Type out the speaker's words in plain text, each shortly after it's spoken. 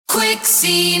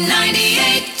Quixie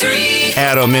 98.3.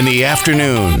 Adam in the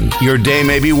afternoon. Your day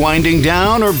may be winding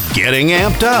down or getting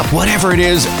amped up. Whatever it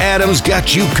is, Adam's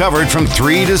got you covered from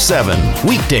 3 to 7.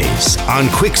 Weekdays on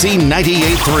Quixie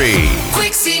 98.3.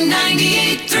 Quixie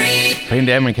 98.3.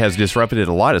 Pandemic has disrupted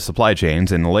a lot of supply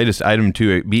chains, and the latest item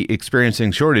to be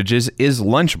experiencing shortages is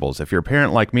Lunchables. If you're a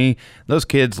parent like me, those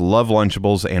kids love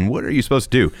Lunchables, and what are you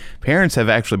supposed to do? Parents have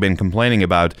actually been complaining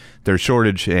about their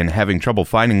shortage and having trouble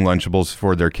finding Lunchables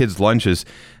for their kids' lunches.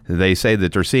 They say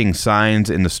that they're seeing signs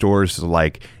in the stores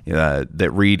like that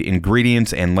read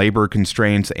ingredients and labor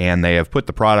constraints, and they have put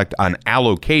the product on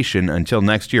allocation until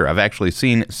next year. I've actually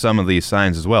seen some of these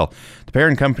signs as well. The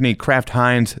parent company, Kraft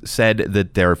Heinz, said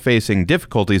that they're facing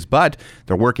difficulties, but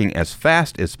they're working as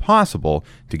fast as possible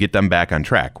to get them back on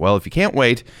track. Well, if you can't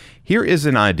wait, here is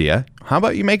an idea. How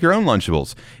about you make your own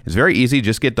Lunchables? It's very easy.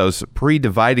 Just get those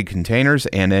pre-divided containers,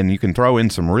 and then you can throw in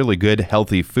some really good,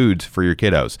 healthy foods for your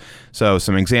kiddos. So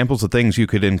some examples of things you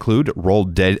could include: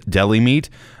 rolled deli meat.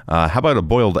 How about a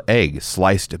boiled egg,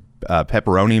 sliced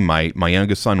pepperoni? My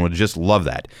youngest son would just love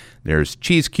that. There's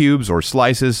cheese cubes or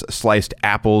slices, sliced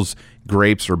apples,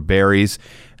 grapes, or berries.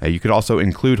 You could also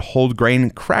include whole grain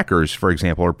crackers, for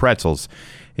example, or pretzels.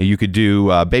 You could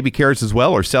do baby carrots as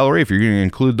well, or celery. If you're going to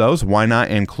include those, why not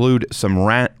include some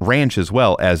ranch as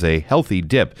well as a healthy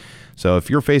dip? So if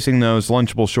you're facing those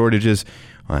Lunchable shortages,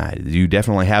 you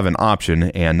definitely have an option,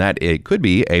 and that it could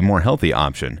be a more healthy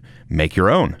option. Make your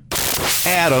own.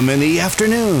 Adam in the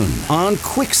afternoon on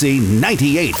Quixie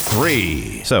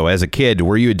 98.3. So as a kid,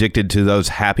 were you addicted to those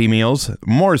Happy Meals?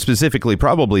 More specifically,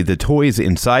 probably the toys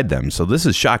inside them. So this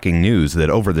is shocking news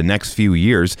that over the next few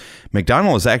years,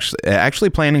 McDonald's is actually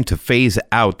planning to phase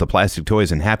out the plastic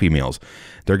toys in Happy Meals.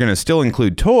 They're going to still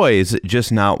include toys,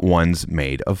 just not ones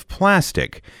made of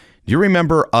plastic. Do you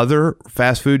remember other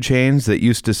fast food chains that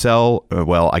used to sell,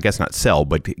 well, I guess not sell,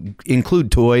 but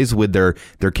include toys with their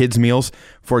kids' meals?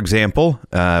 For example,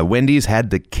 Wendy's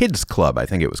had the Kids Club, I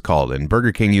think it was called, and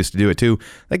Burger King used to do it too.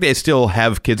 I think they still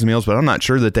have kids' meals, but I'm not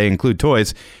sure that they include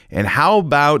toys. And how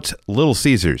about Little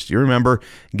Caesars? Do you remember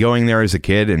going there as a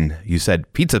kid and you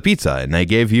said, pizza, pizza, and they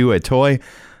gave you a toy?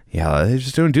 Yeah, they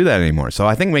just don't do that anymore. So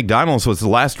I think McDonald's was the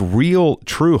last real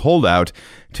true holdout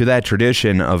to that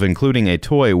tradition of including a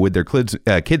toy with their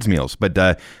kids' meals. But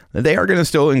they are going to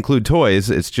still include toys.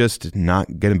 It's just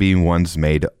not going to be ones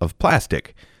made of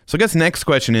plastic. So I guess the next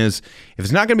question is, if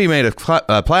it's not going to be made of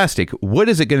plastic, what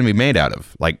is it going to be made out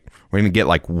of? Like, we're going to get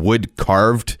like wood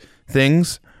carved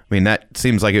things? I mean, that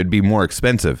seems like it would be more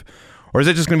expensive. Or is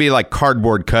it just going to be like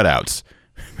cardboard cutouts?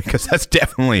 Because that's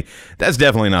definitely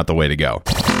not the way to go.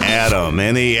 Adam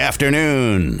in the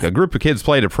afternoon. A group of kids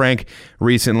played a prank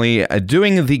recently,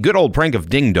 doing the good old prank of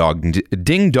Ding Dong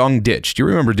Ditch. Do you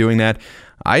remember doing that?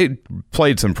 I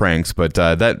played some pranks, but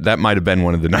that might have been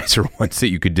one of the nicer ones that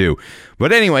you could do.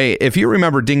 But anyway, if you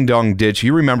remember Ding Dong Ditch,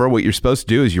 you remember what you're supposed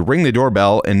to do is you ring the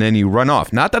doorbell and then you run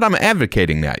off. Not that I'm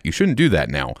advocating that. You shouldn't do that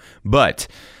now. But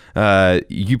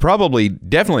you probably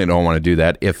definitely don't want to do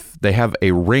that if they have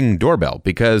a Ring doorbell,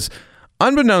 because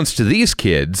unbeknownst to these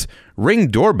kids, Ring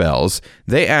doorbells,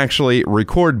 they actually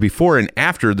record before and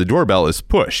after the doorbell is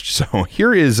pushed. So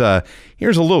here's a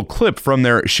little clip from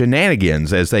their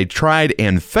shenanigans as they tried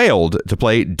and failed to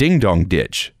play Ding Dong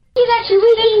Ditch. You actually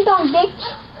read Ding Dong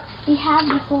Ditch? We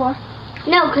have before.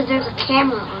 No, because there's a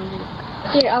camera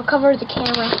on it. Here, I'll cover the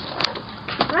camera.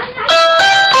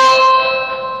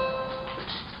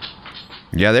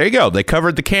 Yeah, there you go. They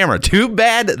covered the camera. Too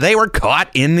bad they were caught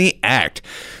in the act.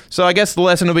 So I guess the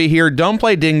lesson will be here: don't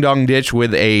play Ding Dong Ditch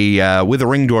with a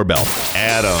Ring doorbell.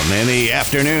 Adam in the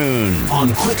afternoon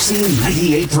on Quixie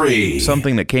 98.3.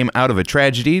 Something that came out of a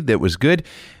tragedy that was good.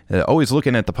 Always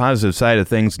looking at the positive side of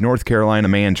things, North Carolina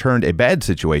man turned a bad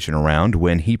situation around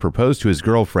when he proposed to his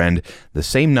girlfriend the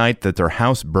same night that their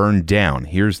house burned down.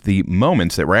 Here's the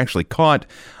moments that were actually caught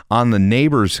on the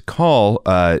neighbor's call.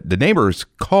 The neighbors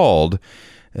called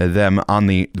them on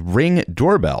the Ring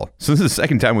doorbell. So this is the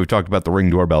second time we've talked about the Ring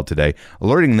doorbell today,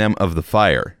 alerting them of the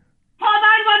fire. Call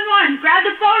 911. Grab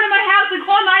the phone in my house and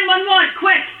call 911.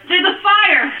 Quick. There's a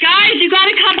fire. Guys, you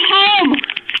gotta come home.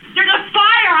 There's a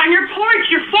fire on your porch.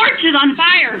 Your porch is on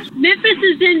fire. Memphis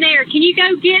is in there. Can you go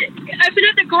open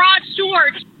up the garage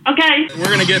door? Okay.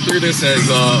 We're gonna get through this as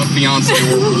a fiance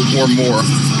or more.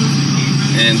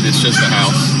 And it's just a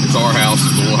house. It's our house,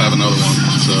 but we'll have another one.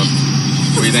 So,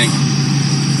 what do you think?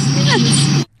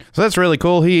 So that's really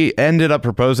cool. He ended up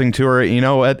proposing to her. You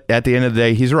know what? At the end of the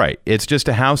day, he's right. It's just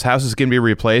a house. Houses can be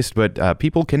replaced, but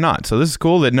people cannot. So this is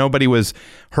cool that nobody was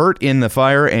hurt in the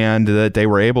fire and that they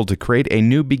were able to create a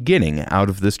new beginning out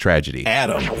of this tragedy.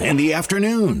 Adam in the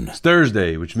afternoon. It's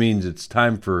Thursday, which means it's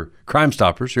time for Crime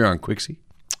Stoppers here on Quixie.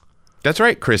 That's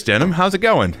right, Chris Denham. How's it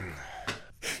going?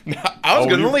 I was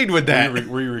going to lead with that.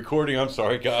 Were you recording? I'm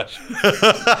sorry, gosh.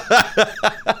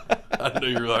 I knew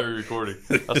you were not recording.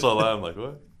 I saw that. I'm like,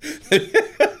 what?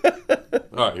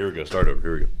 All right, here we go. Start over.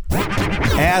 Here we go.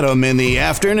 Adam in the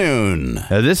afternoon.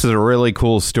 This is a really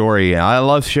cool story. I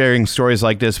love sharing stories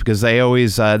like this because they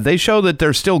always they show that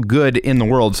there's still good in the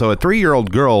world. So a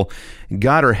 3-year-old girl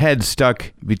got her head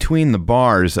stuck between the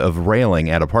bars of railing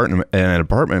at an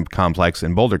apartment complex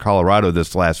in Boulder, Colorado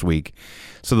this last week.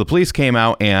 So the police came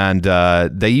out and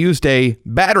they used a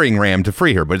battering ram to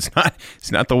free her, but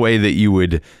it's not the way that you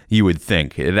would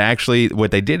think. It actually,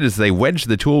 what they did is they wedged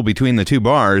the tool between the two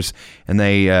bars and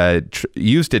they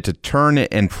used it to turn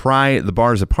and pry the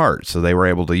bars apart. So they were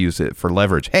able to use it for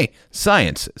leverage. Hey,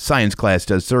 science class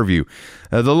does serve you.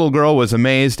 The little girl was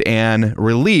amazed and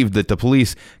relieved that the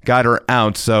police got her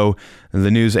out. So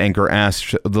the news anchor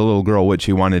asked the little girl what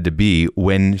she wanted to be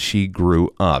when she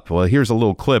grew up. Well, here's a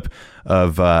little clip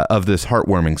of this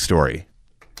heartwarming story.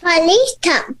 Police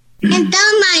come and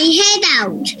throw my head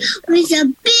out with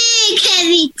a big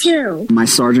heavy tool. My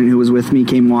sergeant who was with me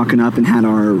came walking up and had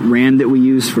our ram that we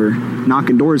use for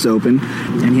knocking doors open,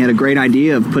 and he had a great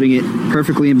idea of putting it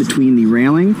perfectly in between the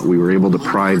railing. We were able to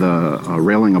pry the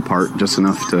railing apart just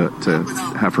enough to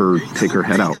have her take her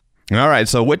head out. All right,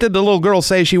 so what did the little girl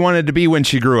say she wanted to be when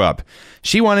she grew up?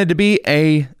 She wanted to be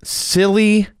a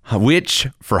silly witch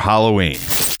for Halloween.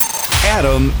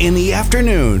 Adam in the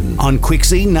afternoon on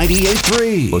Quixie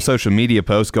 98.3. A social media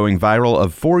post going viral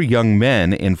of 4 young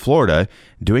men in Florida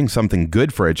doing something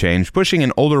good for a change, pushing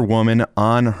an older woman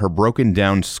on her broken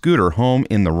down scooter home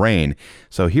in the rain.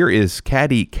 So here is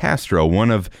Caddy Castro, one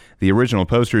of the original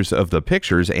posters of the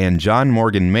pictures, and John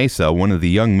Morgan Mesa, one of the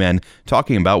young men,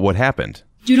 talking about what happened.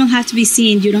 You don't have to be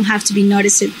seen. You don't have to be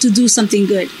noticed to do something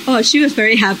good. Oh, she was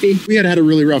very happy. We had a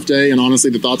really rough day, and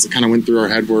honestly, the thoughts that kind of went through our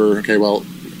head were, okay, well,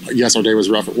 yes, our day was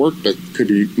rough at work, but could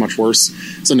be much worse.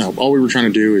 So no, all we were trying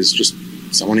to do is just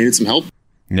someone needed some help.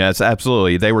 Yes,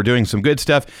 absolutely. They were doing some good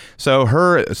stuff. So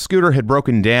her scooter had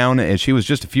broken down and she was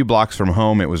just a few blocks from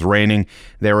home. It was raining.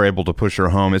 They were able to push her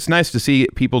home. It's nice to see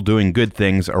people doing good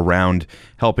things around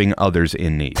helping others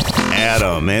in need.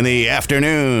 Adam in the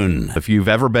afternoon. If you've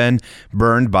ever been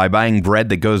burned by buying bread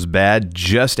that goes bad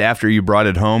just after you brought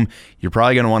it home, you're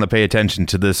probably going to want to pay attention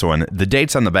to this one. The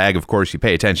dates on the bag, of course, you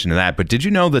pay attention to that. But did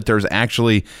you know that there's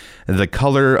actually the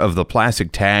color of the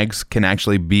plastic tags can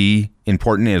actually be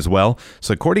important as well?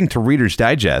 So according to Reader's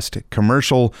Digest,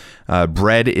 commercial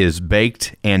bread is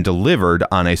baked and delivered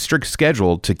on a strict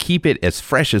schedule to keep it as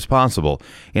fresh as possible.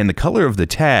 And the color of the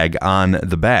tag on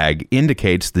the bag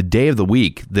indicates the day of the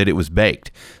week that it was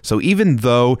baked. So even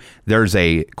though there's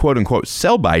a quote-unquote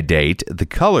sell-by date, the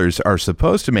colors are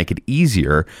supposed to make it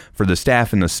easier for the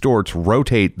staff in the store to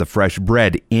rotate the fresh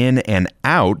bread in and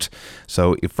out.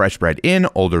 So if fresh bread in,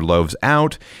 older loaves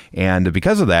out. And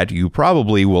because of that, you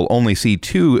probably will only see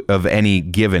 2 of any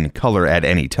given color at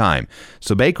any time.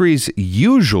 So bakeries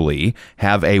usually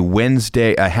have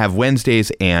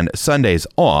Wednesdays and Sundays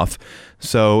off.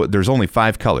 So there's only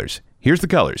 5 colors. Here's the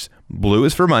colors. Blue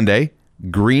is for Monday,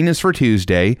 green is for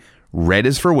Tuesday, red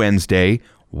is for Wednesday,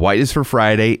 white is for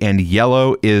Friday, and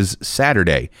yellow is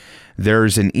Saturday.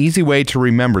 There's an easy way to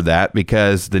remember that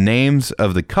because the names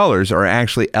of the colors are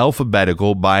actually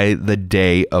alphabetical by the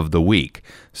day of the week.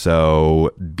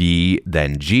 So B,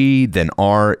 then G, then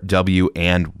R, W,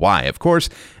 and Y. Of course,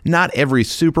 not every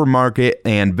supermarket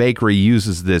and bakery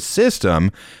uses this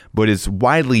system, but it's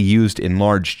widely used in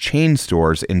large chain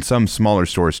stores and some smaller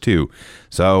stores too.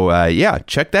 So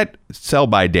check that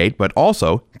sell-by date, but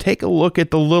also take a look at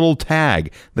the little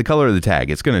tag, the color of the tag.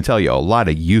 It's going to tell you a lot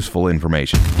of useful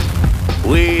information.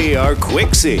 We are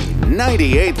Quixie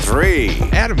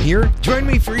 98.3. Adam here. Join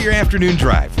me for your afternoon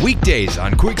drive. Weekdays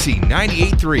on Quixie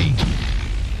 98.3.